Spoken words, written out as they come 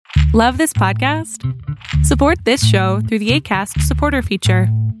Love this podcast? Support this show through the Acast supporter feature.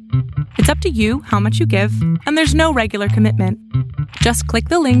 It's up to you how much you give, and there's no regular commitment. Just click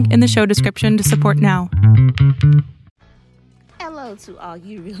the link in the show description to support now. Hello to all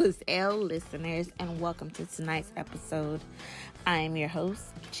you Realist L listeners, and welcome to tonight's episode. I am your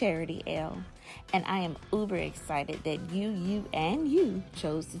host, Charity L, and I am uber excited that you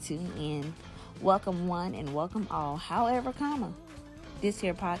chose to tune in. Welcome one and welcome all. However, this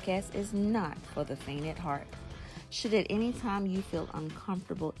here podcast is not for the faint at heart. Should at any time you feel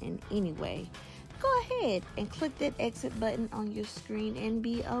uncomfortable in any way, go ahead and click that exit button on your screen and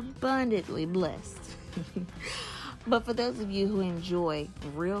be abundantly blessed. But for those of you who enjoy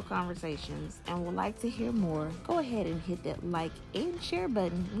real conversations and would like to hear more, go ahead and hit that like and share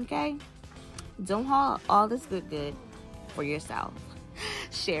button, okay? Don't haul all this good for yourself.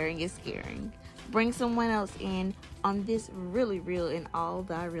 Sharing is caring. Bring someone else in on this really real and all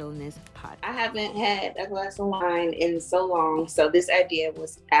thy realness podcast. I haven't had a glass of wine in so long, so this idea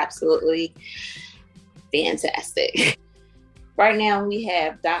was absolutely fantastic. Right now we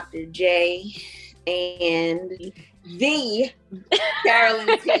have Dr. J and the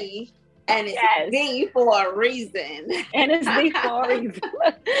Carolyn T, and it's the for a reason. And it's the for a reason.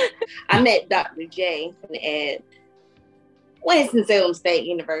 I met Dr. J at Winston-Salem State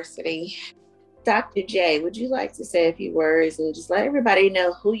University. Dr. J, would you like to say a few words and just let everybody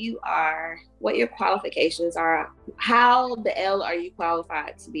know who you are, what your qualifications are, how the L are you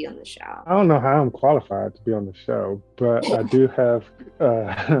qualified to be on the show? I don't know how I'm qualified to be on the show, but I do have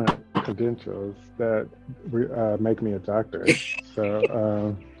credentials that make me a doctor.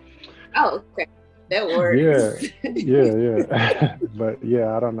 So, oh, okay. That works. Yeah. But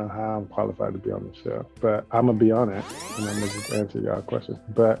yeah, I don't know how I'm qualified to be on the show, but I'm going to be on it and I'm going to just answer y'all questions.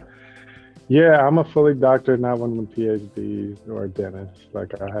 But yeah, I'm a fully doctor, not one of them PhDs or dentists.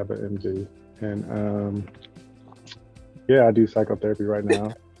 Like I have an MD. And yeah, I do psychotherapy right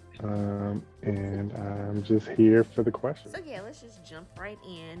now. And I'm just here for the questions. So yeah, let's just jump right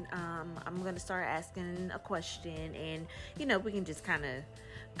in. I'm going to start asking a question and, we can just kind of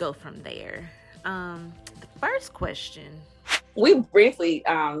go from there. The first question. We briefly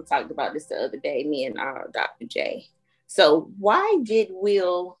talked about this the other day, me and Dr. J. So why did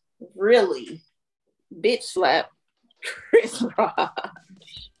Will really bitch slap Chris Rock?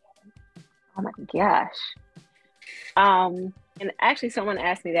 Oh my gosh. And actually someone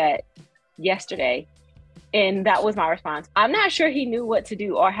asked me that yesterday, and that was my response. I'm not sure he knew what to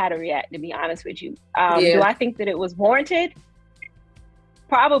do or how to react, to be honest with you. Do I think that it was warranted?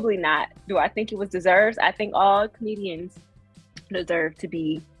 Probably not. Do I think it was deserved? I think all comedians deserve to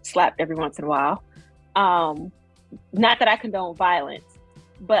be slapped every once in a while. Not that I condone violence,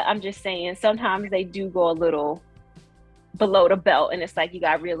 but I'm just saying sometimes they do go a little below the belt, and it's like you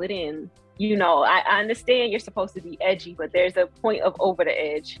got to reel it in. I understand you're supposed to be edgy, but there's a point of over the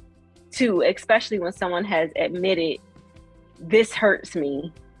edge too, especially when someone has admitted this hurts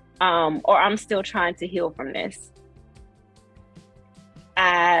me, or I'm still trying to heal from this.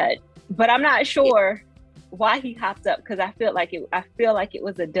 But I'm not sure why he hopped up, because I feel like it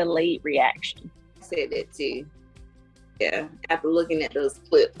was a delayed reaction. I said that too. Yeah, after looking at those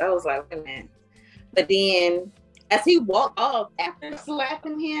clips, I was like, wait a minute. But then, as he walked off after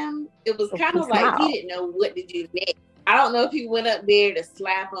slapping him, it was kind of like he didn't know what to do next. I don't know if he went up there to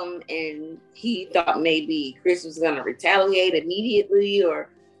slap him and he thought maybe Chris was going to retaliate immediately, or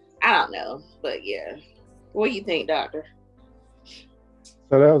I don't know. But yeah, what do you think, Doctor?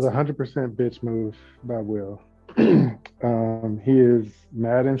 So that was 100% bitch move by Will. He is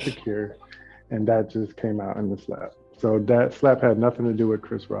mad and insecure, and that just came out in the slap. So that slap had nothing to do with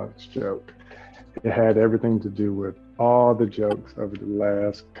Chris Rock's joke. It had everything to do with all the jokes over the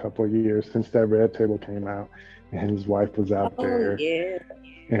last couple of years since that Red Table came out and his wife was out there. Yeah.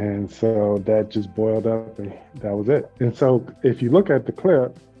 And so that just boiled up, and that was it. And so if you look at the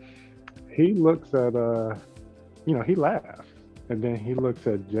clip, he looks at, he laughs. And then he looks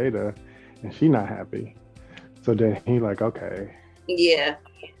at Jada and she not happy. So then he like, okay. Yeah.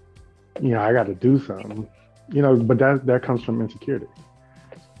 I got to do something. But that comes from insecurity.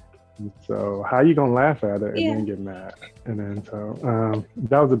 And so how you gonna laugh at it and then get mad? And then so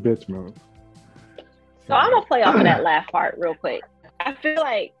that was a bitch move. So I'm gonna play off of that laugh part real quick. I feel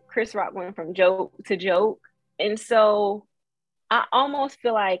like Chris Rock went from joke to joke, and so I almost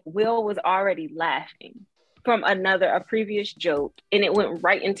feel like Will was already laughing from a previous joke, and it went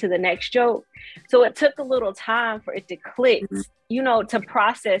right into the next joke. So it took a little time for it to click, to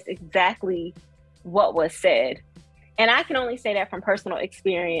process exactly what was said. And I can only say that from personal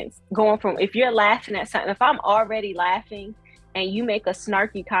experience, going from, if you're laughing at something, if I'm already laughing and you make a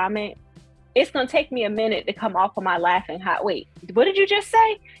snarky comment, it's going to take me a minute to come off of my laughing hot. Wait, what did you just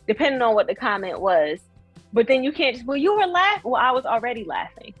say? Depending on what the comment was. But then you can't just, well, you were laughing. Well, I was already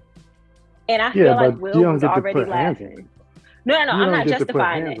laughing. And I feel like Will was already laughing. No, I'm not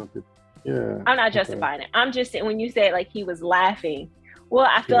justifying it. Yeah. I'm not justifying it. I'm just saying, when you said like he was laughing, well,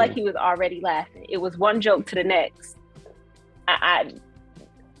 I feel like he was already laughing. It was one joke to the next. I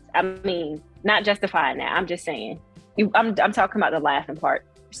mean, not justifying that. I'm just saying. I'm talking about the laughing part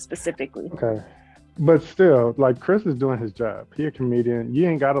specifically. Okay. But still, like, Chris is doing his job. He a comedian. You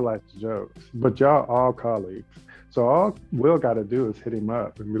ain't got to like the jokes, but y'all all colleagues. So all Will got to do is hit him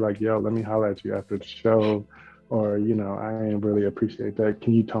up and be like, yo, let me holler at you after the show. Or, you know, I ain't really appreciate that.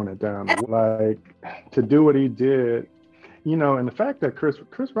 Can you tone it down? Like, to do what he did, you know, and the fact that Chris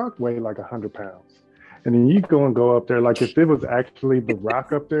Rock weighed like 100 pounds. And then you go up there, like if it was actually The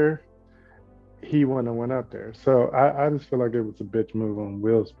Rock up there, he wouldn't have went up there. So I just feel like it was a bitch move on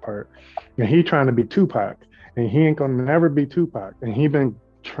Will's part. And he trying to be Tupac, and he ain't gonna never be Tupac. And he been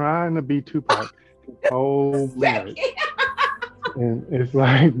trying to be Tupac his whole marriage. And it's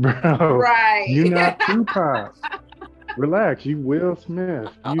like, bro, right. You're not Tupac. Relax. You Will Smith.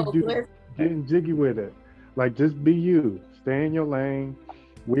 You getting jiggy with it. Like, just be you. Stay in your lane.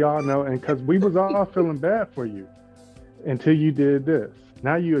 We all know, and because we was all feeling bad for you until you did this.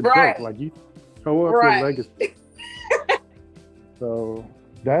 Now you a joke. Like, you show up your legacy. So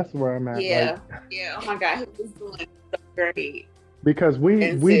that's where I'm at. Yeah. Like, yeah. Oh my God, he was doing so great. Because we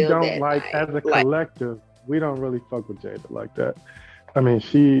don't like, as a collective, we don't really fuck with Jada like that. I mean,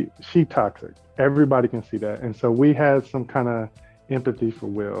 she toxic. Everybody can see that. And so we had some kind of empathy for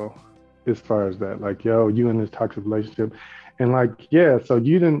Will as far as that. Like, yo, you in this toxic relationship. And like, yeah, so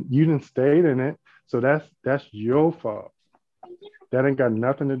you didn't stay in it. So that's your fault. That ain't got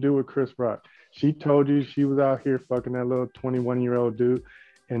nothing to do with Chris Rock. She told you she was out here fucking that little 21-year-old dude.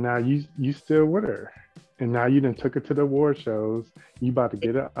 And now you still with her. And now you done took it to the award shows. You about to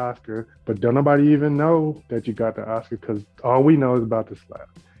get an Oscar, but don't nobody even know that you got the Oscar because all we know is about the slap.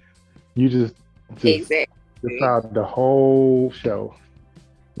 You just decided the whole show.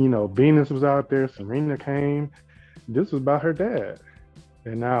 You know, Venus was out there, Serena came. This was about her dad.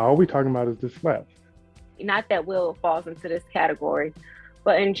 And now all we talking about is the slap. Not that Will falls into this category,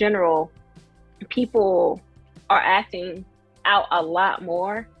 but in general, people are acting out a lot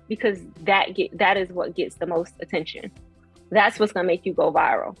more because that is what gets the most attention. That's what's gonna make you go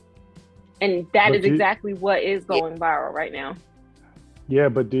viral, and that is exactly what is going viral right now. Yeah,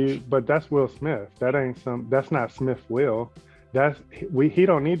 but that's Will Smith. That's not Smith Will. He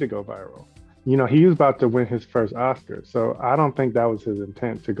don't need to go viral. You know, he was about to win his first Oscar, so I don't think that was his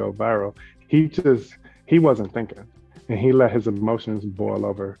intent to go viral. He wasn't thinking, and he let his emotions boil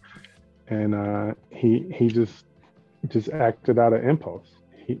over, and he just acted out of impulse.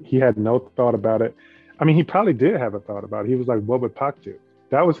 He had no thought about it. I mean, he probably did have a thought about it. He was like, what would Pac do?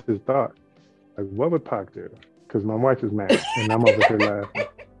 That was his thought. Like, what would Pac do? Because my wife is mad, and I'm over here laughing.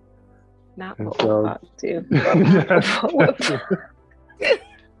 Not and what so, Pac do.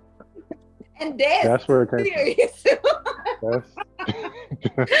 And that's where it came from. That's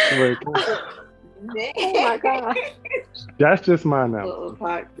where it came from. Oh my God. That's just my analysis.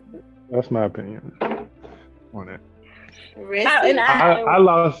 That's my opinion on it. I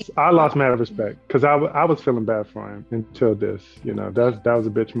lost mad respect because I was feeling bad for him until this. You know, that was a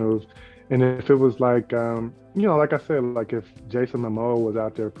bitch move. And if it was like, you know, like I said, like if Jason Momoa was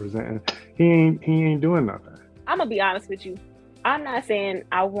out there presenting, he ain't doing nothing. I'm gonna be honest with you. I'm not saying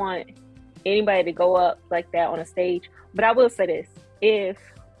I want anybody to go up like that on a stage, but I will say this: if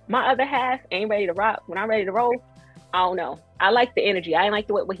my other half ain't ready to rock when I'm ready to roll, I don't know. I like the energy. I ain't like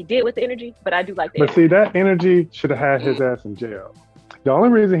what he did with the energy, but I do like the energy. But see, that energy should have had his ass in jail. The only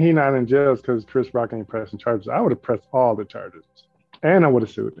reason he not in jail is because Chris Rock ain't pressing charges. I would have pressed all the charges, and I would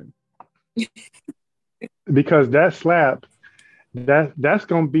have sued him. Because that slap, that's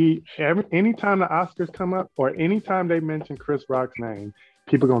gonna be anytime the Oscars come up or anytime they mention Chris Rock's name,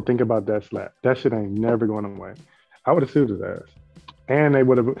 people gonna think about that slap. That shit ain't never going away. I would have sued his ass, and they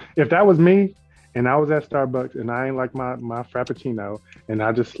would have. If that was me, and I was at Starbucks and I ain't like my Frappuccino, and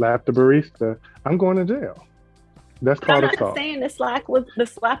I just slapped the barista, I'm going to jail. That's called assault. I'm not saying the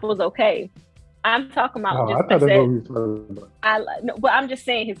slap was okay. I'm talking about but I'm just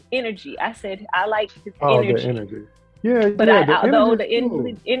saying his energy. I said I like his energy. The energy. Yeah, but although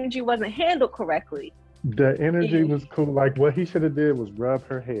the energy wasn't handled correctly. The energy was cool. Like what he should have did was rub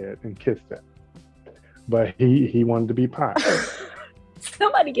her head and kiss her. But he wanted to be Pac.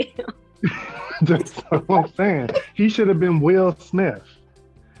 Somebody get him. That's what I'm saying. He should have been Will Smith.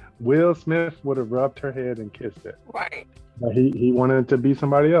 Will Smith would have rubbed her head and kissed it. Right. But he wanted to be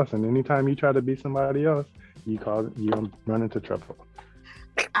somebody else, and anytime you try to be somebody else, you run into trouble.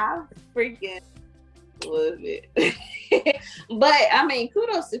 I freaking love it. But I mean,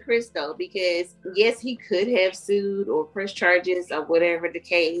 kudos to Chris though, because yes, he could have sued or pressed charges or whatever the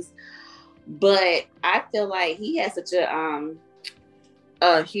case, but I feel like he has such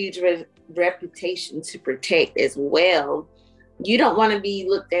a huge reputation to protect as well. You don't want to be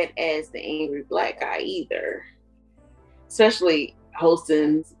looked at as the angry black guy either, especially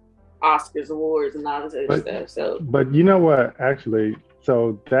hosting Oscars awards and all this other stuff. So, but you know what? Actually,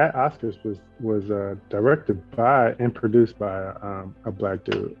 so that Oscars was directed by and produced by a black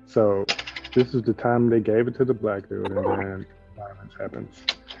dude. So this is the time they gave it to the black dude, and then violence happens.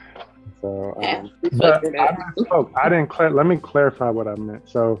 So, but I didn't. Let me clarify what I meant.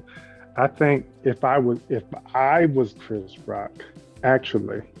 So, I think if I was Chris Rock,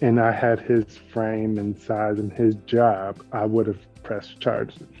 actually, and I had his frame and size and his job, I would have pressed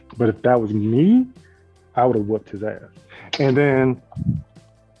charges. But if that was me, I would have whooped his ass. And then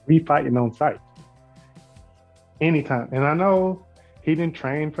we fighting on site anytime. And I know he didn't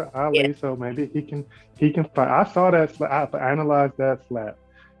train for Ali, so maybe he can fight. I saw that slap. I analyzed that slap.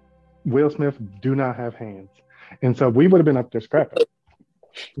 Will Smith do not have hands, and so we would have been up there scrapping.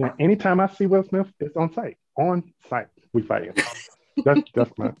 Now, anytime I see Will Smith, it's on site. On site, we fighting.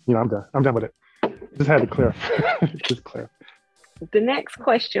 That's my. I'm done. I'm done with it. Just had to clarify. Just clarify. The next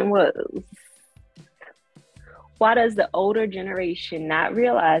question was, why does the older generation not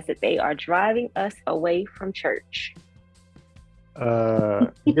realize that they are driving us away from church?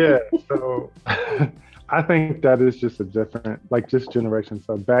 Yeah, so I think that is just a different, like, just generation.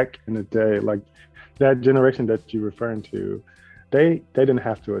 So back in the day, like that generation that you're referring to, they didn't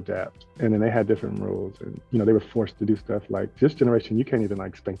have to adapt, and then they had different rules, and they were forced to do stuff. Like this generation, you can't even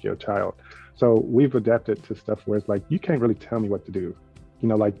like spank your child. So we've adapted to stuff where it's like you can't really tell me what to do.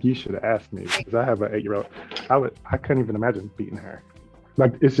 Like you should have asked me, because I have an 8-year-old. I couldn't even imagine beating her.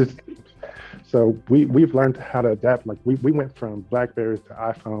 Like it's just. So we've learned how to adapt. Like we went from Blackberries to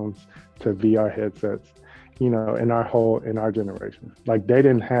iPhones to VR headsets, in our generation. Like they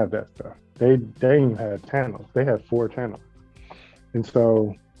didn't have that stuff. They didn't have channels. They had 4 channels. And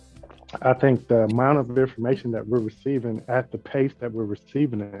so I think the amount of information that we're receiving at the pace that we're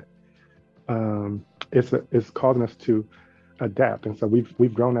receiving it, it's causing us to adapt. And so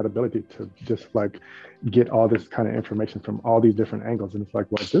we've grown that ability to just like get all this kind of information from all these different angles. And it's like,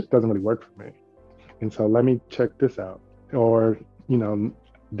 well, this doesn't really work for me. And so let me check this out. Or,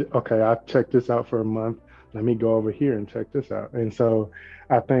 okay, I've checked this out for a month. Let me go over here and check this out. And so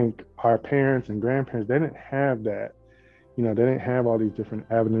I think our parents and grandparents, they didn't have that. They didn't have all these different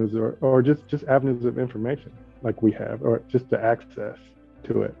avenues or just avenues of information like we have, or just the access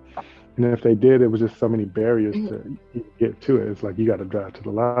to it. And if they did, it was just so many barriers to get to it. It's like you got to drive to the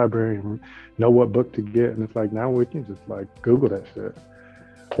library and know what book to get. And it's like now we can just like Google that shit,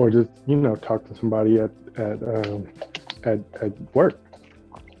 or just talk to somebody at work.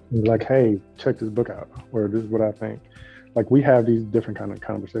 And like, hey, check this book out, or this is what I think. Like we have these different kind of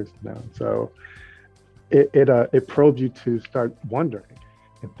conversations now. So it probes you to start wondering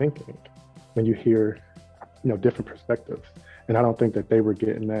and thinking when you hear different perspectives. And I don't think that they were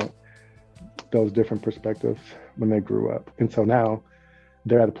getting those different perspectives when they grew up. And so now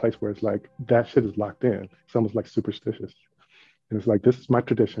they're at a place where it's like that shit is locked in. It's almost like superstitious. And it's like, this is my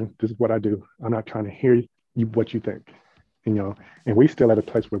tradition. This is what I do. I'm not trying to hear what you think. And we still at a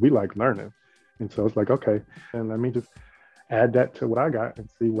place where we like learning. And so it's like, okay, and let me just add that to what I got and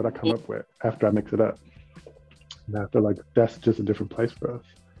see what I come up with after I mix it up. And I feel like that's just a different place for us.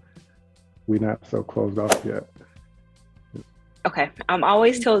 We're not so closed off yet. Okay, I'm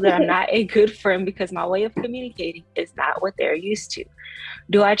always told that I'm not a good friend because my way of communicating is not what they're used to.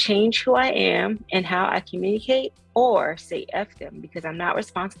 Do I change who I am and how I communicate, or say F them because I'm not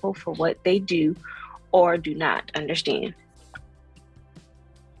responsible for what they do or do not understand?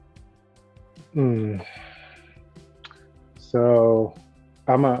 So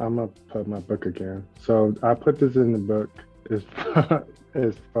I'm gonna put my book again. So I put this in the book as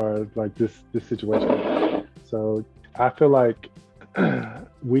far as like this situation. So I feel like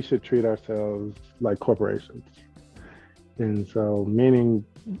we should treat ourselves like corporations. And so meaning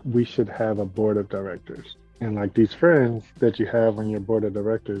we should have a board of directors. And like these friends that you have on your board of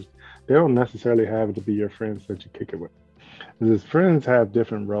directors, they don't necessarily have to be your friends that you kick it with. Because friends have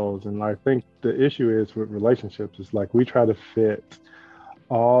different roles. And I think the issue is with relationships, it's like we try to fit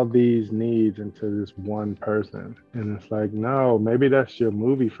all these needs into this one person. And it's like, no, maybe that's your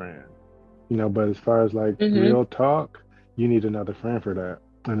movie friend, but as far as like real talk, you need another friend for that.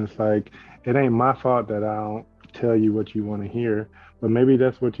 And it's like, it ain't my fault that I don't tell you what you want to hear, but maybe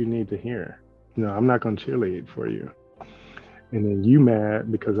that's what you need to hear. I'm not going to cheerlead for you. And then you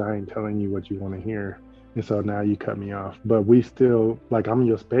mad because I ain't telling you what you want to hear. And so now you cut me off. But we still, like, I'm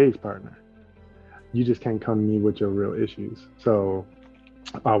your spades partner. You just can't come to me with your real issues. So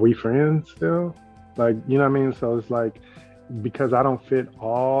are we friends still? Like, you know what I mean? So it's like, because I don't fit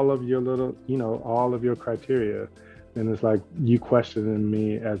all of your little, all of your criteria, then it's like you questioning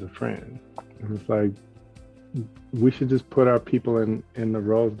me as a friend. And it's like, we should just put our people in the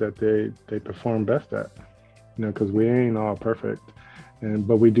roles that they perform best at, because we ain't all perfect,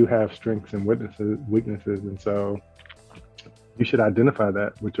 but we do have strengths and weaknesses, and so you should identify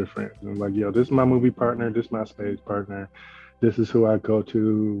that with your friends. And like, yo, this is my movie partner, this is my spades partner, this is who I go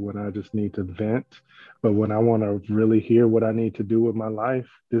to when I just need to vent, but when I want to really hear what I need to do with my life,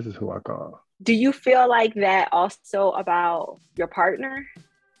 this is who I call. Do you feel like that also about your partner?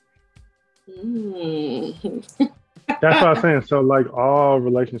 That's what I'm saying. So like all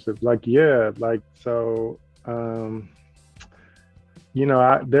relationships, like, yeah, like, so,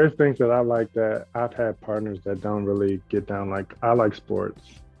 there's things that I like that I've had partners that don't really get down. Like, I like sports,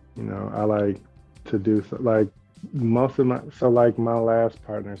 I like to do like most of my last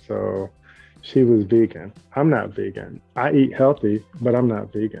partner. So she was vegan. I'm not vegan. I eat healthy, but I'm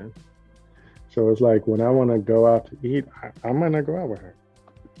not vegan. So it's like when I want to go out to eat, I might not go out with her.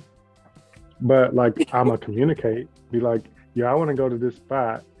 But like, I'm gonna communicate, be like, yo, I want to go to this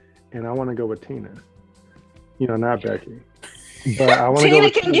spot and I want to go with Tina, not Becky. But I want to go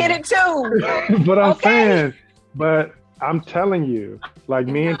with Tina. Get it too. But I'm saying, but I'm telling you, like,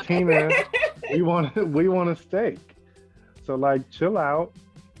 me and Tina, we want a steak. So like, chill out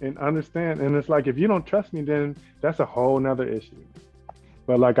and understand. And it's like, if you don't trust me, then that's a whole nother issue.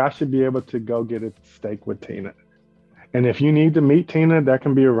 But like, I should be able to go get a steak with Tina. And if you need to meet Tina, that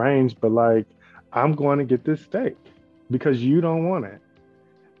can be arranged. But like, I'm going to get this steak because you don't want it,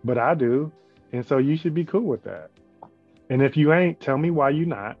 but I do. And so you should be cool with that. And if you ain't, tell me why you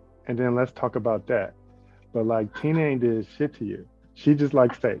not. And then let's talk about that. But like, Tina ain't did shit to you. She just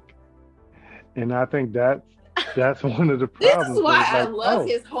likes steak. And I think that's one of the problems. This is why I love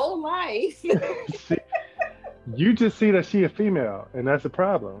his whole life. You just see that she a female, and that's a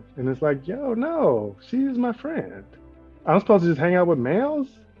problem. And it's like, yo, no, she's my friend. I'm supposed to just hang out with males?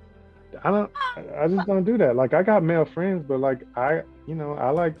 I just don't do that. Like, I got male friends, but like, I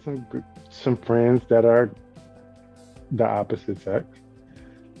like some friends that are the opposite sex.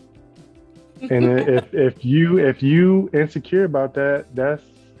 And if you insecure about that,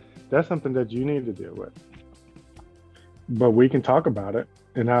 that's something that you need to deal with. But we can talk about it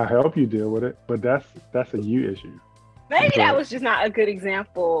and I'll help you deal with it. But that's a you issue. Maybe that was just not a good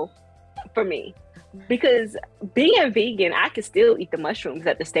example for me. Because being vegan, I could still eat the mushrooms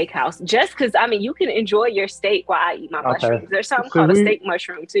at the steakhouse. Just because, you can enjoy your steak while I eat my mushrooms. There's something called a steak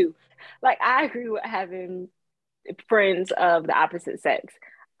mushroom too. Like, I agree with having friends of the opposite sex.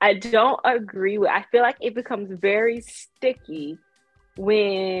 I don't agree with, I feel like it becomes very sticky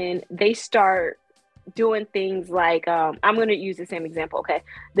when they start doing things like, I'm going to use the same example, okay?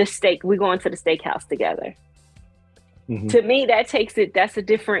 The steak, we go into the steakhouse together. Mm-hmm. To me, that takes it, that's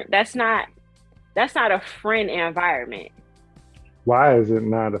not a friend environment. Why is it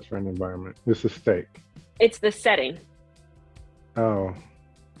not a friend environment? It's a steak. It's the setting. Oh.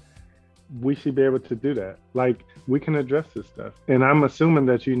 We should be able to do that. Like, we can address this stuff. And I'm assuming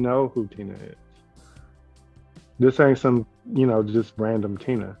that you know who Tina is. This ain't some, just random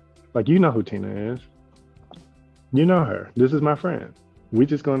Tina. Like, you know who Tina is. You know her. This is my friend. We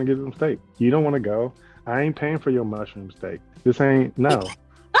just going to get some steak. You don't want to go. I ain't paying for your mushroom steak. This ain't, no.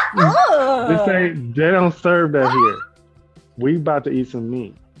 This ain't, they don't serve that here. We about to eat some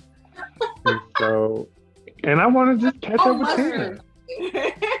meat. And I want to just catch up with Tina.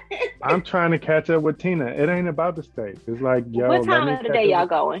 I'm trying to catch up with Tina. It ain't about the steak. It's like, yo, what time of the day y'all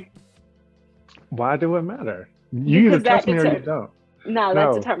going? Why do it matter? You either trust me or you don't. No,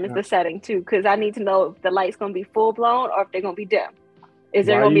 that determines the setting too. Because I need to know if the light's gonna be full blown or if they're gonna be dim. Is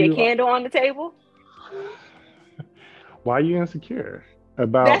there gonna be a candle on the table? Why are you insecure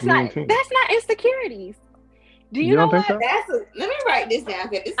about me and Tina? That's not insecurities. Do you know what? So? Let me write this down.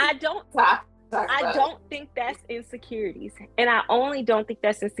 I don't think that's insecurities. And I only don't think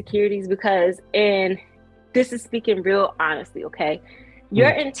that's insecurities because, and this is speaking real honestly, okay?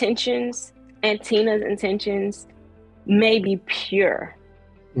 Your intentions and Tina's intentions may be pure.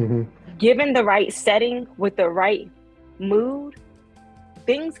 Mm-hmm. Given the right setting with the right mood,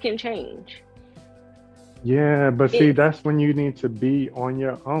 things can change. Yeah, but see, that's when you need to be on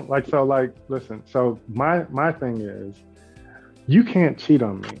your own. Listen, so my thing is, you can't cheat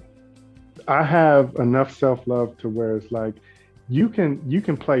on me. I have enough self-love to where it's like you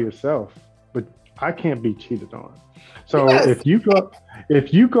can play yourself, but I can't be cheated on. So Yes.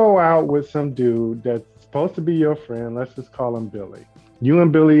 if you go out with some dude that's supposed to be your friend, let's just call him Billy. You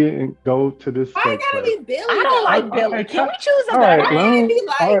and Billy go to this Why steak gotta place. be Billy? I don't like Okay, Billy. Can we choose a all better right, name? Be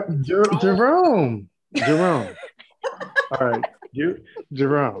all like right, Jerome. Jerome. All right,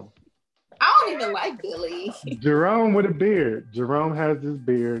 Jerome. I don't even like Billy. Jerome with a beard. Jerome has this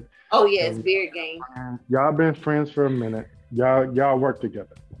beard. Oh yes, And beard game. y'all been friends for a minute. Y'all work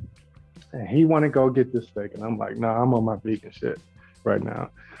together. And he want to go get this steak, and I'm like, no, I'm on my vegan shit right now.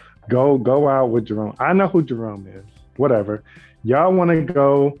 Go out with Jerome. I know who Jerome is. Whatever. Y'all want to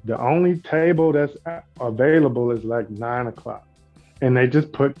go. The only table that's available is like 9 o'clock, and they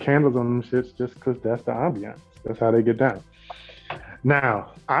just put candles on them shits just because that's the ambiance. That's how they get down.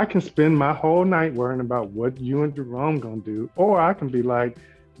 Now I can spend my whole night worrying about what you and Jerome gonna do, or I can be like,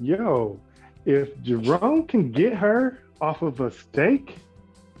 yo, if Jerome can get her off of a steak,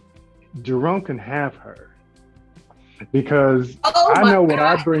 Jerome can have her because I know what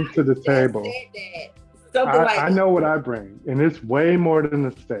I bring to the table. I know what I bring, and it's way more than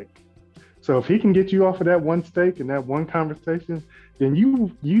a steak. So if he can get you off of that one steak and that one conversation, then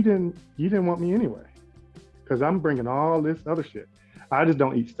you didn't want me anyway, because I'm bringing all this other shit. I just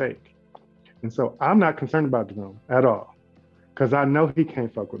don't eat steak, and so I'm not concerned about Jerome at all, because I know he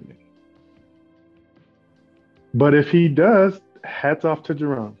can't fuck with me. But if he does, hats off to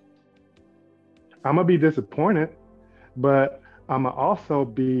Jerome. I'm gonna be disappointed, but I'm gonna also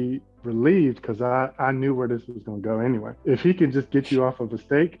be relieved because I knew where this was gonna go anyway. If he can just get you off of a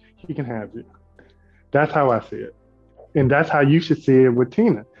steak, he can have you. That's how I see it, and that's how you should see it with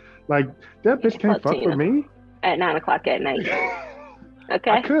Tina. Like, that bitch can't fuck with me at 9 o'clock at night.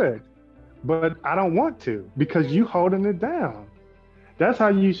 Okay, I could, but I don't want to because you holding it down. That's how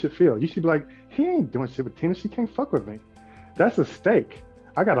you should feel. You should be like, he ain't doing shit with Tina. She can't fuck with me. That's a steak.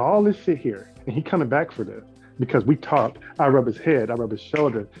 I got all this shit here, and he coming back for this because we talk. I rub his head. I rub his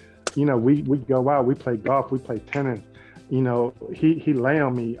shoulder. You know, we go out. We play golf. We play tennis. You know, he lay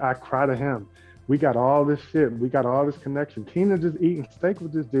on me. I cry to him. We got all this shit. We got all this connection. Tina just eating steak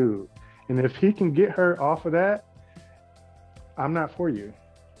with this dude, and if he can get her off of that, I'm not for you.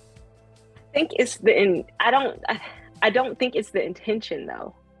 I think it's I don't think it's the intention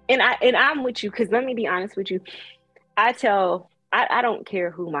though. And I'm with you because let me be honest with you. I don't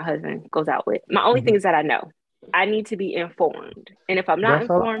care who my husband goes out with. My only thing is that I know. I need to be informed. And if I'm not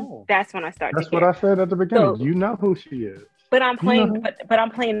informed, that's when I start to care. That's what I said at the beginning. So, you know who she is. But I'm playing but I'm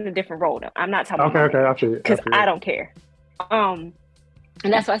playing a different role though. I'm not talking about I feel it. Because I don't care. And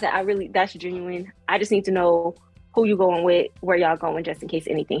that's why I said that's genuine. I just need to know who you going with, where y'all going, just in case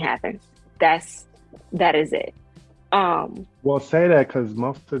anything happens. That is it. Well, say that because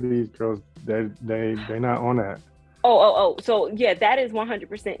most of these girls, they're not on that. Oh. So yeah, that is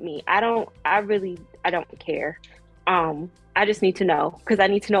 100% me. I don't care. I just need to know because I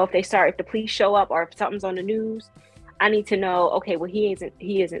need to know if the police show up or if something's on the news. I need to know, okay, well, he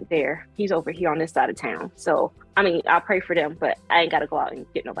isn't there. He's over here on this side of town. So, I mean, I'll pray for them, but I ain't got to go out and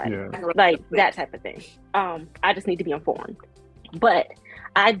get nobody. Yeah. Like that type of thing. I just need to be informed. But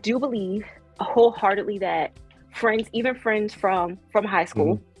I do believe wholeheartedly that even friends from high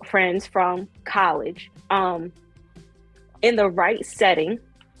school, friends from college, in the right setting,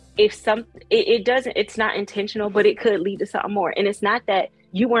 it's not intentional, but it could lead to something more. And it's not that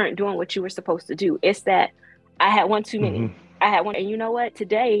you weren't doing what you were supposed to do. It's that I had one too many. I had one. And you know what?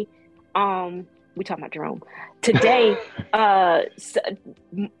 Today, we talking about Jerome. Today, my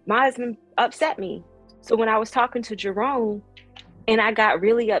husband upset me. So when I was talking to Jerome and I got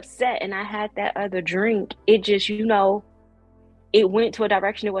really upset and I had that other drink, it just, it went to a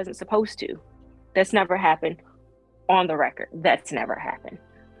direction it wasn't supposed to. That's never happened on the record. That's never happened.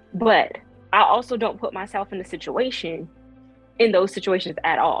 But I also don't put myself in those situations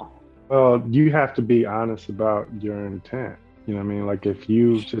at all. Well, you have to be honest about your intent. You know what I mean? Like if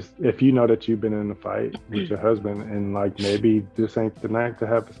you know that you've been in a fight with your husband and like maybe this ain't the night to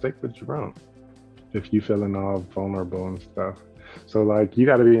have a steak with Jerome, if you feeling all vulnerable and stuff. So like you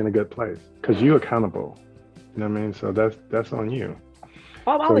got to be in a good place because you're accountable. You know what I mean? So that's on you.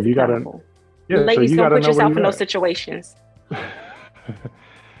 Oh, I'm always accountable. Ladies, so don't put yourself in those situations.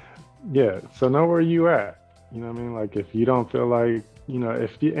 Yeah. So know where you at. You know what I mean? Like if you don't feel like,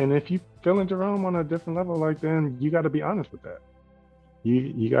 if you feeling Jerome on a different level, like then you got to be honest with that.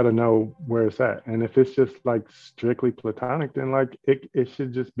 You got to know where it's at. And if it's just like strictly platonic, then like it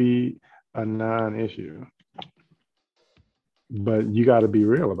should just be a non-issue. But you got to be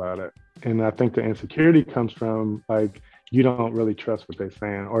real about it. And I think the insecurity comes from like you don't really trust what they're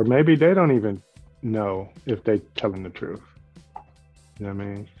saying, or maybe they don't even know if they're telling the truth. You know what I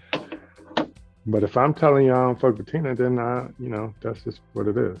mean? But if I'm telling you I don't fuck with Tina, then that's just what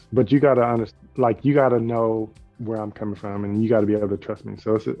it is. But you gotta understand, like, you gotta know where I'm coming from, and you gotta be able to trust me.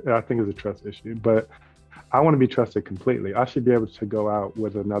 So I think it's a trust issue. But I want to be trusted completely. I should be able to go out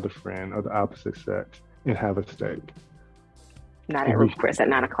with another friend of the opposite sex and have a steak. Not at Rupert's at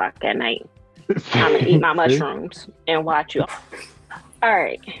 9 o'clock at night. I'm gonna eat my mushrooms and watch you. All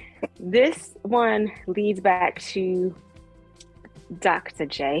right, this one leads back to Dr.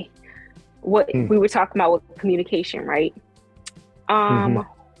 J. What we were talking about with communication, right?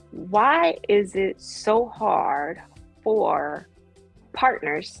 Why is it so hard for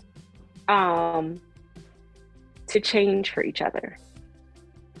partners to change for each other?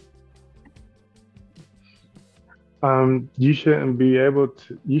 You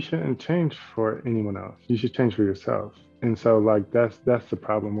shouldn't change for anyone else. You should change for yourself. And so, like, that's the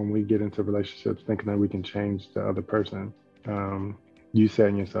problem when we get into relationships thinking that we can change the other person. You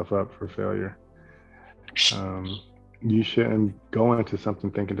setting yourself up for failure. You shouldn't go into something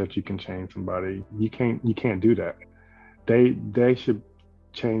thinking that you can change somebody. You can't do that. They should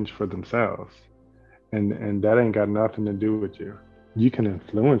change for themselves. And that ain't got nothing to do with you. You can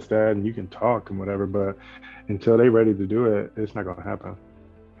influence that and you can talk and whatever, but until they're ready to do it, it's not gonna happen.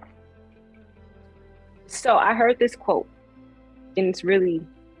 So I heard this quote, and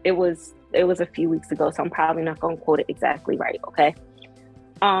it was a few weeks ago, so I'm probably not gonna quote it exactly right, okay?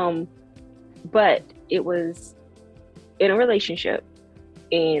 But it was in a relationship,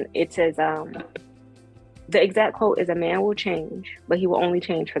 and it says, the exact quote is, "A man will change, but he will only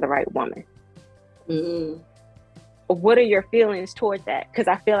change for the right woman." Mm-hmm. What are your feelings toward that? Because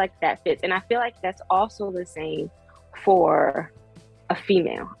I feel like that fits. And I feel like that's also the same for a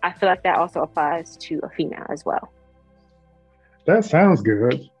female. I feel like that also applies to a female as well. That sounds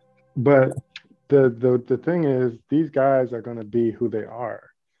good. But the thing is, these guys are going to be who they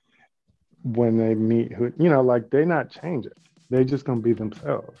are when they meet, they're not changing. They're just going to be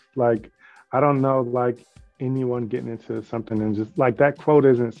themselves. Like, I don't know, like, anyone getting into something and just, like, that quote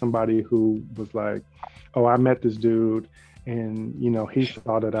isn't somebody who was like, oh, I met this dude and, he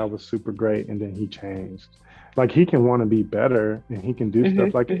saw that I was super great and then he changed. Like, he can want to be better and he can do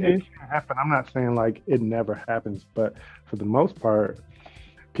stuff. Like, it can happen. I'm not saying, like, it never happens, but for the most part,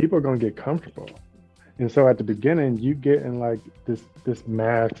 people are going to get comfortable. And so at the beginning, you get in, like, this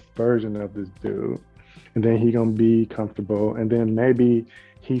masked version of this dude, and then he going to be comfortable. And then maybe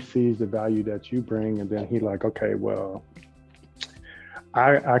he sees the value that you bring, and then he like, okay, well,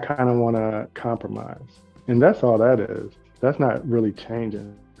 I kind of want to compromise. And that's all that is. That's not really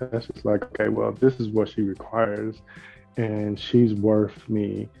changing. That's just like, okay, well, this is what she requires, and she's worth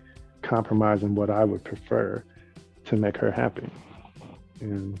me compromising what I would prefer to make her happy.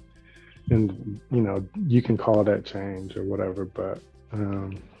 And you can call that change or whatever, but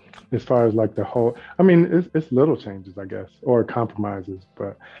as far as like the whole, it's little changes, I guess, or compromises,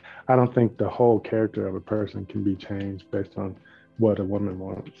 but I don't think the whole character of a person can be changed based on what a woman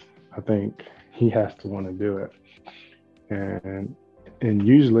wants. I think he has to want to do it. And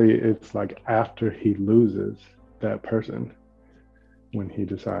usually it's like after he loses that person when he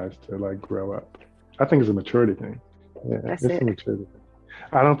decides to like grow up. I think it's a maturity thing. Yeah, it's a maturity thing.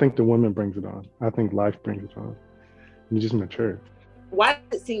 I don't think the woman brings it on. I think life brings it on. You just mature. Why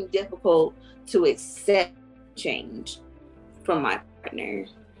does it seem difficult to accept change from my partner?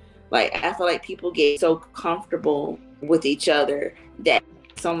 Like, I feel like people get so comfortable with each other that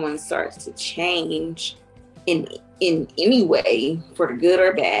someone starts to change in any way, for the good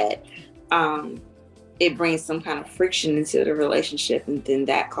or bad, it brings some kind of friction into the relationship, and then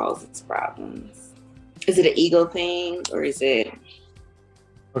that causes problems. Is it an ego thing, or is it?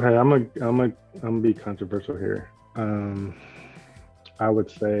 Okay, I'm gonna be controversial here. I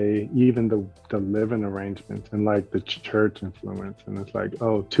would say even the living arrangements and like the church influence, and it's like,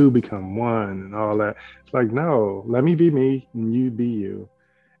 oh, two become one and all that. It's like, no, let me be me and you be you,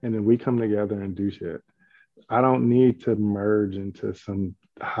 and then we come together and do shit. I don't need to merge into some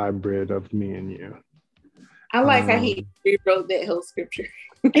hybrid of me and you. I like how he rewrote that whole scripture.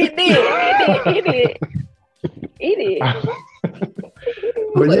 He did.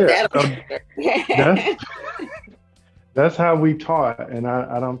 But yeah, that's how we taught, and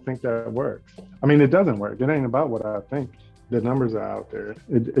I don't think that works. I mean, it doesn't work. It ain't about what I think. The numbers are out there.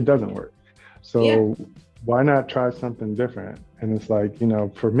 It doesn't work. So why not try something different? And it's like,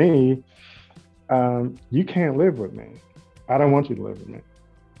 for me, you can't live with me. I don't want you to live with me.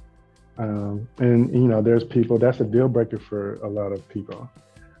 And there's people, that's a deal breaker for a lot of people.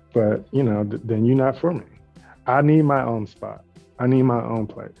 But then you're not for me. I need my own spot. I need my own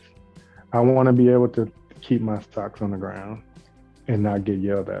place. I want to be able to keep my socks on the ground and not get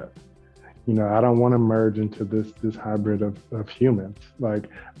yelled at. You know, I don't want to merge into this hybrid of humans. Like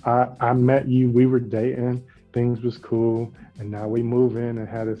I met you, we were dating, things was cool, and now we move in and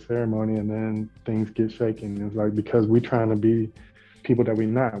had a ceremony, and then things get shaken. It's like, because we trying to be people that we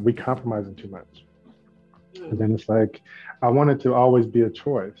not, we compromising too much. And then it's like, I want it to always be a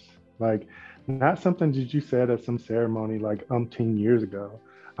choice. Like, not something that you said at some ceremony like umpteen years ago.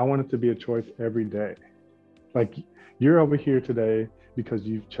 I want it to be a choice every day. Like, you're over here today because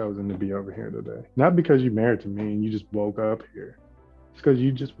you've chosen to be over here today. Not because you're married to me and you just woke up here. It's because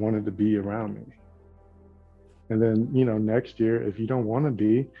you just wanted to be around me. And then, you know, next year, if you don't want to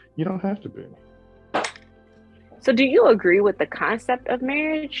be, you don't have to be. So do you agree with the concept of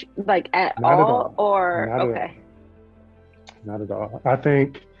marriage, like at all? Or Not okay. Not at all. I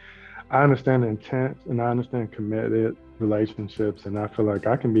think I understand the intent and I understand committed relationships, and I feel like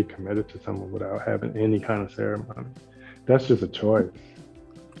I can be committed to someone without having any kind of ceremony. That's just a choice.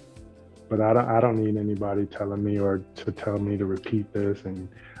 But I don't need anybody telling me or to tell me to repeat this, and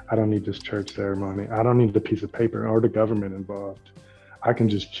I don't need this church ceremony. I don't need the piece of paper or the government involved. I can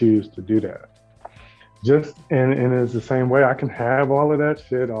just choose to do that. And it's the same way I can have all of that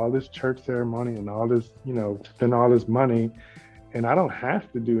shit, all this church ceremony and all this, you know, spend all this money, and I don't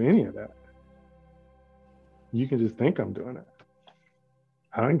have to do any of that. You can just think I'm doing it.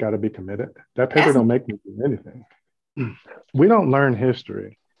 I ain't got to be committed. That paper don't make me do anything. We don't learn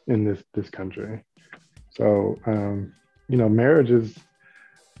history in this country. So, you know, marriages,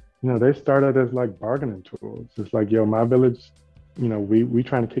 you know, they started as like bargaining tools. It's like, yo, my village, you know, we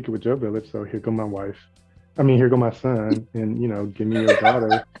trying to kick it with your village, so here go my wife. I mean, here go my son, and, you know, give me your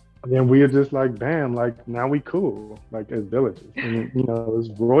daughter. And then we are just like, bam, like now we cool, like as villages. And, you know, it was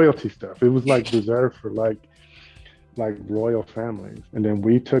royalty stuff. It was like reserved for like royal families. And then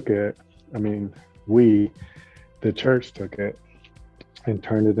we took it, I mean, the church took it and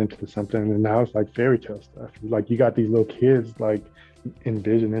turned it into something. And now it's like fairy tale stuff. Like you got these little kids like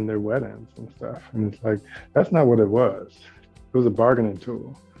envisioning their weddings and stuff. And it's like, that's not what it was. It was a bargaining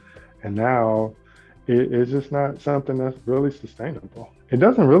tool. And now it's just not something that's really sustainable. It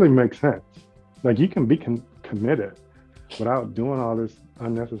doesn't really make sense. Like you can be committed without doing all this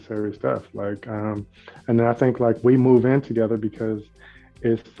unnecessary stuff. Like, and then I think like we move in together because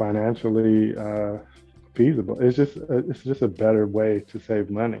it's financially feasible. It's just a better way to save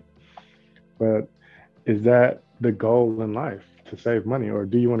money. But is that the goal in life, to save money, or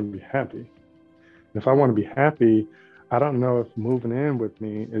do you want to be happy? If I want to be happy, I don't know if moving in with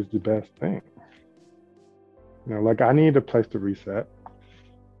me is the best thing. You know, like I need a place to reset.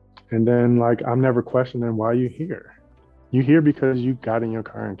 And then like, I'm never questioning why you're here. You're here because you got in your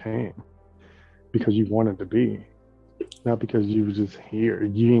car and came. Because you wanted to be. Not because you were just here.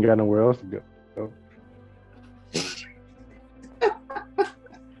 You ain't got nowhere else to go.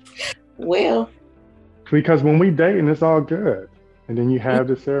 Well. Because when we date and it's all good. And then you have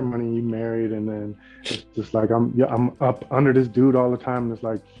the ceremony, you married, and then it's just like, I'm up under this dude all the time. And it's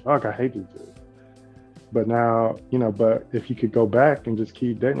like, fuck, I hate this dude. But now, you know, but if you could go back and just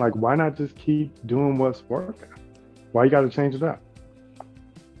keep dating, like, why not just keep doing what's working? Why you got to change it up?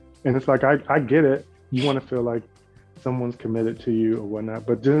 And it's like, I get it. You want to feel like someone's committed to you or whatnot,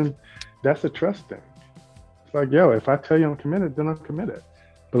 but then that's a trust thing. It's like, yo, if I tell you I'm committed, then I'm committed.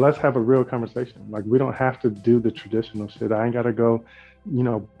 But let's have a real conversation. Like, we don't have to do the traditional shit. I ain't got to go, you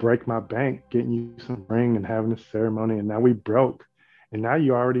know, break my bank, getting you some ring and having a ceremony. And now we broke. And now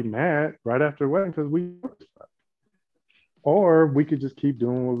you're already mad right after the wedding because we broke. Or we could just keep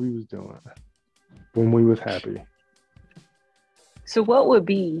doing what we was doing when we was happy. So what would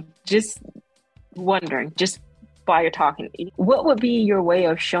be, just wondering, just while you're talking, what would be your way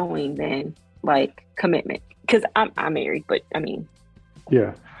of showing then, like, commitment? Because I'm married, but I mean.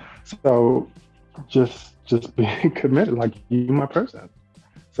 Yeah. So just being committed, like, you my person.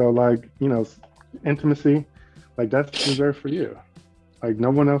 So, like, you know, intimacy, like, that's reserved for you. Like,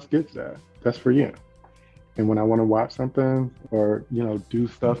 no one else gets that. That's for you. And when I want to watch something or, you know, do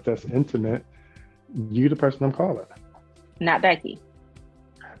stuff that's intimate, you the person I'm calling. Not Becky.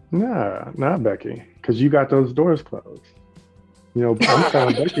 Nah, not Becky. Because you got those doors closed. You know, I'm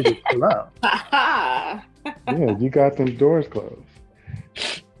telling Becky to chill out. Yeah, you got them doors closed.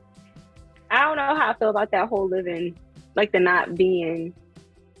 I don't know how I feel about that whole living, like the not being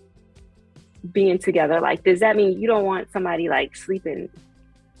together. Like, does that mean you don't want somebody like sleeping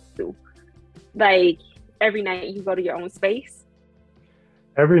through? Like, every night you go to your own space?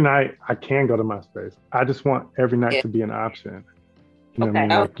 Every night I can go to my space. I just want every night to be an option. You know what I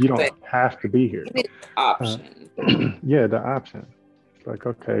mean? Like, you don't have to be here. Option. Yeah, the option. It's like,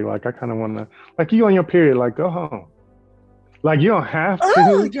 okay, like I kind of want to, like you on your period, like go home. Like you don't have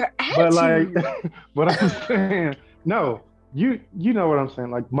to, but like, what I'm saying, no, you know what I'm saying.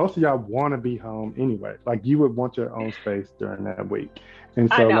 Like most of y'all want to be home anyway. Like you would want your own space during that week. And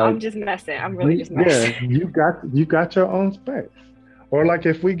so, I know, like, I'm just messing. I'm really just messing. Yeah, you got your own space. Or like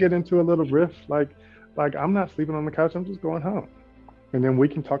if we get into a little rift, like I'm not sleeping on the couch, I'm just going home. And then we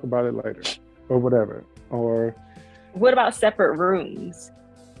can talk about it later or whatever. Or what about separate rooms?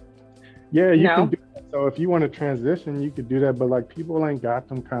 Yeah, you can do that. So if you want to transition, you could do that, but like people ain't got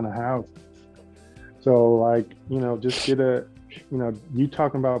them kind of houses. So like, just get you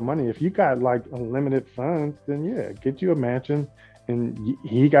talking about money. If you got like unlimited funds, then yeah, get you a mansion and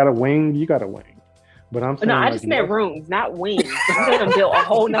he got a wing, you got a wing. But I'm saying, no, I just meant rooms, not wings. I'm gonna build a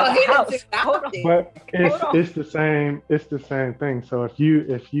whole nother house. Hold on. But it's the same. It's the same thing. So if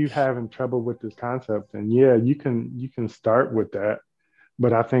you having trouble with this concept, then yeah, you can start with that.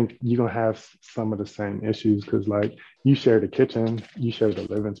 But I think you're gonna have some of the same issues because like you share the kitchen, you share the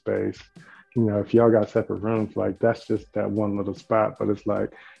living space. If y'all got separate rooms, like that's just that one little spot. But it's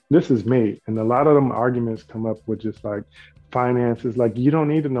like this is me, and a lot of them arguments come up with just like finances. Like you don't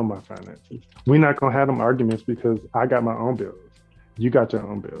need to know my finances. We're not gonna have them arguments because I got my own bills. You got your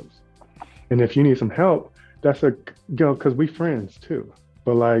own bills. And if you need some help, that's because we friends too.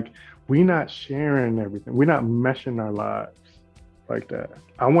 But like we not sharing everything. We're not meshing our lives like that.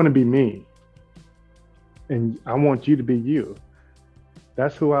 I want to be me. And I want you to be you.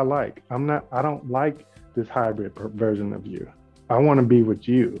 That's who I like. I don't like this hybrid version of you. I want to be with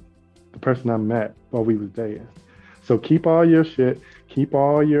you, the person I met while we was dating. So keep all your shit, keep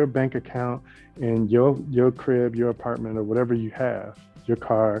all your bank account and your crib, your apartment, or whatever you have, your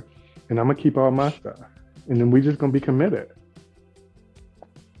car, and I'm gonna keep all my stuff. And then we're just gonna be committed.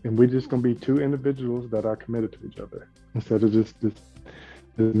 And we're just gonna be two individuals that are committed to each other instead of just this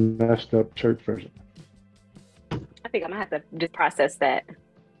messed up church version. I think I'm gonna have to just process that.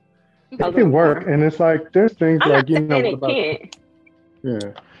 It can work, and it's like there's things I'm like not saying it can't.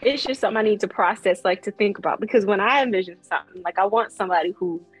 Yeah. It's just something I need to process, like to think about, because when I envision something, like I want somebody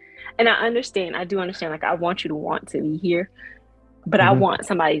who, and I do understand, like I want you to want to be here, but I want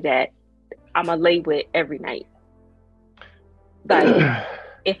somebody that I'm gonna lay with every night. Like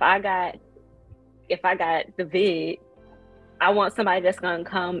if I got the vid, I want somebody that's gonna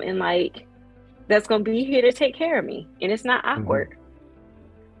come and like that's gonna be here to take care of me, and it's not awkward.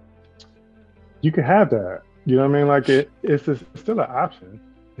 You can have that. You know what I mean? Like it's still an option.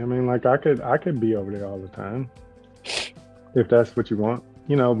 I mean, like I could be over there all the time if that's what you want.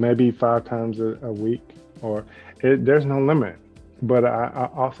 Maybe 5 times a week, or there's no limit. But I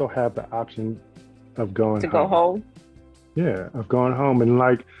also have the option of going go home. Yeah, of going home, and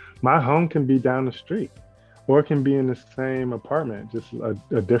like my home can be down the street, or it can be in the same apartment, just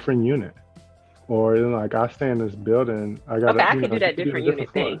a different unit. Or like I stay in this building. I can do that different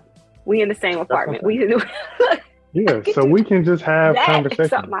unit thing. We in the same apartment. We do. Yeah, so we can just have conversations.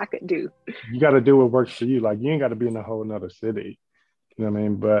 Something I could do. You got to do what works for you. Like you ain't got to be in a whole nother city. You know what I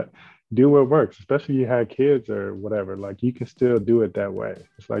mean? But do what works, especially if you had kids or whatever. Like you can still do it that way.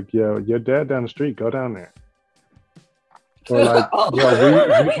 It's like, yo, your dad down the street, go down there. Or like,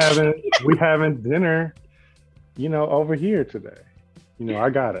 we having dinner, over here today. I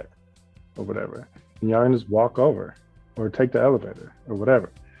got it, or whatever. And y'all can just walk over, or take the elevator, or whatever.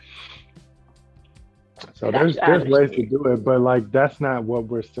 So there's ways to do it, but like that's not what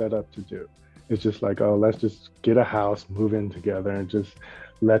we're set up to do. It's just like, oh, let's just get a house, move in together, and just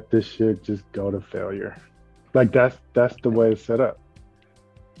let this shit just go to failure. Like that's the way it's set up.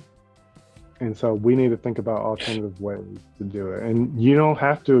 And so we need to think about alternative ways to do it. And you don't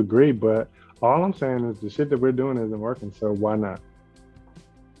have to agree, but all I'm saying is the shit that we're doing isn't working, so why not?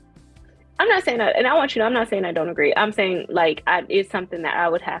 I'm not saying that, and I'm not saying I don't agree. I'm saying like it's something that I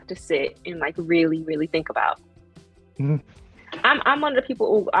would have to sit and like really, really think about. I'm one of the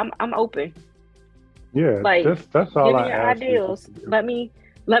people who I'm open. Yeah, like that's all I ask. Give me your ideals. Let me,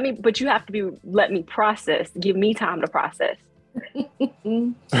 but you have to let me process. Give me time to process.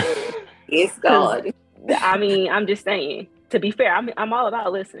 It's God. I mean, I'm just saying. To be fair, I'm all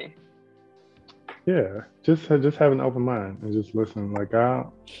about listening. Yeah, just have an open mind and just listen. Like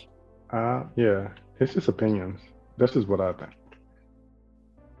yeah, it's just opinions. That's just what I think.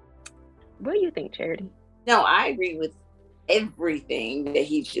 What do you think, Charity? No, I agree with everything that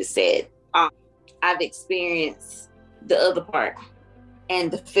he just said. I've experienced the other part and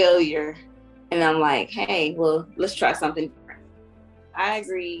the failure, and I'm like, hey, well, let's try something different. I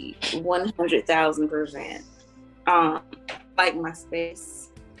agree 100,000%. like my space.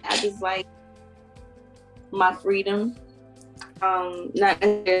 I just like my freedom. Not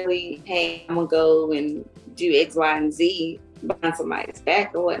necessarily, hey, I'm gonna go and do X, Y, and Z behind somebody's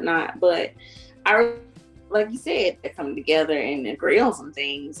back or whatnot. But I, like you said, they come together and agree on some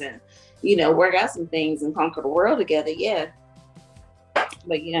things and, you know, work out some things and conquer the world together. Yeah.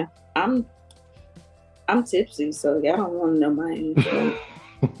 But yeah, I'm tipsy, so y'all don't want to know my answer.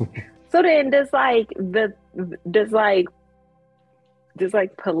 So then does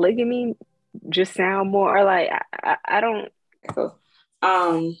polygamy just sound more like I don't. So,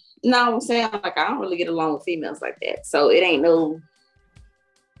 no, I'm saying like I don't really get along with females like that. So it ain't no.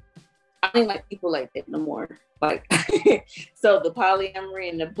 I ain't like people like that no more. Like, so the polyamory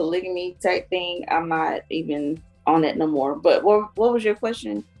and the polygamy type thing, I'm not even on that no more. But what was your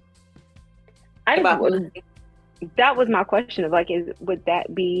question? That was my question of like, would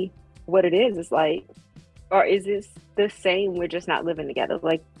that be what it is? It's like, or is this the same? We're just not living together.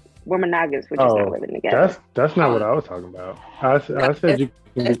 Like we're monogamous. We're just not living together. That's not what I was talking about. I said you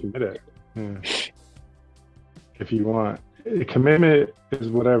can be committed. Yeah. If you want, commitment is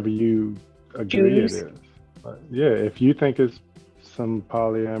whatever you agree it is. But yeah, if you think it's some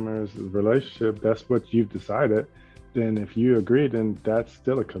polyamorous relationship, that's what you've decided. Then if you agree, then that's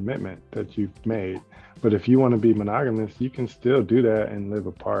still a commitment that you've made. But if you want to be monogamous, you can still do that and live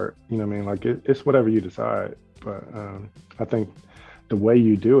apart. You know what I mean? Like it's whatever you decide. But I think the way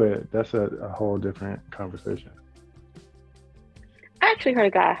you do it, that's a whole different conversation. I actually heard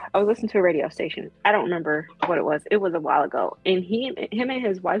a guy, I was listening to a radio station. I don't remember what it was. It was a while ago. And him and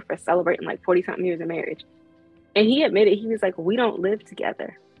his wife were celebrating like 40 something years of marriage. And he admitted, he was like, we don't live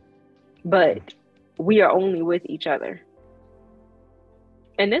together, but we are only with each other.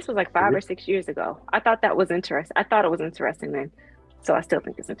 And this was like 5 or 6 years ago. I thought that was interesting. I thought it was interesting then. So I still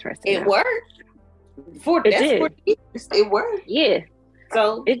think it's interesting. It worked. It worked. Yeah.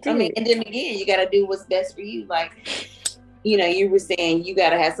 So, it did. I mean, and then again, you got to do what's best for you. Like, you know, you were saying you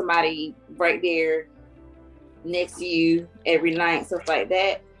got to have somebody right there next to you every night, stuff like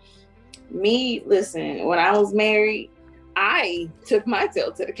that. Me, listen, when I was married, I took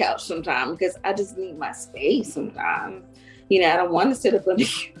myself to the couch sometimes because I just need my space sometimes. You know, I don't want to sit up under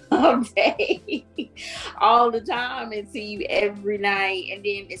you all day, all the time and see you every night. And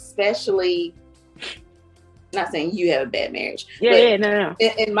then especially, not saying you have a bad marriage. No.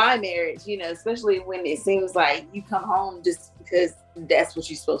 In my marriage, you know, especially when it seems like you come home just because that's what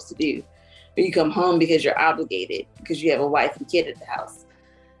you're supposed to do. Or you come home because you're obligated, because you have a wife and kid at the house.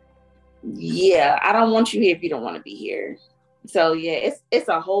 Yeah, I don't want you here if you don't want to be here. So yeah, it's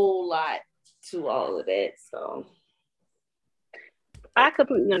a whole lot to all of that. So I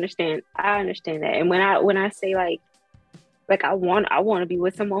completely understand. I understand that. And when I say like I want to be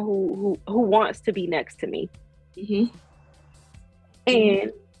with someone who wants to be next to me. Mm-hmm.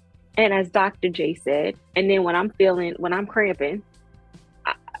 And as Dr. J said, and then when I'm cramping,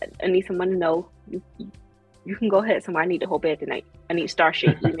 I need someone to know you can go ahead. Somebody, I need the whole bed tonight. I need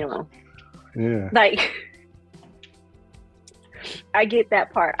Starshake. Leave me alone. Yeah. Like, I get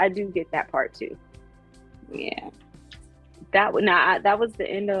that part. I do get that part too. Yeah. That was the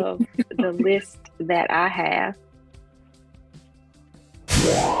end of the list that I have.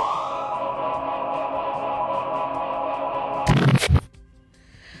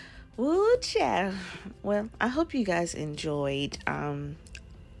 Woo, child. Well, I hope you guys enjoyed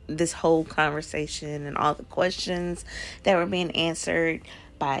this whole conversation and all the questions that were being answered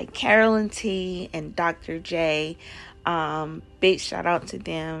by Carolyn T and Dr. J. Big shout out to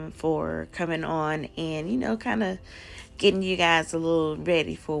them for coming on and, you know, kind of getting you guys a little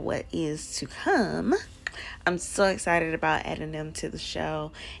ready for what is to come. I'm so excited about adding them to the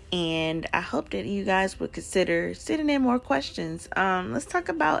show, and I hope that you guys would consider sending in more questions. Let's talk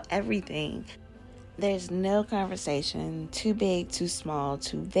about everything. There's no conversation too big, too small,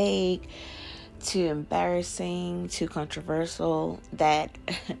 too vague, too embarrassing, too controversial that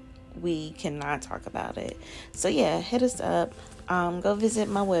we cannot talk about it. So yeah, hit us up. Go visit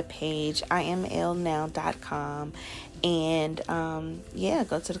my webpage, imlnow.com, and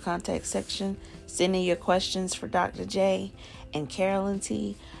go to the contact section. Send in your questions for Dr. J and Carolyn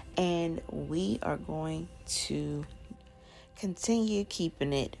T, and we are going to continue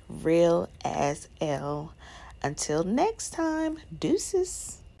keeping it real as L. Until next time,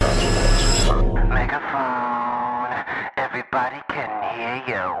 deuces. Megaphone, everybody can hear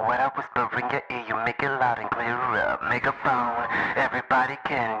you. When I whisper in your ear, you make it loud and clear up. Megaphone, everybody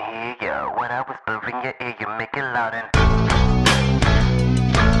can hear you. When I whisper in your ear, you make it loud and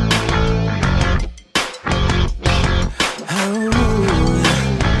oh.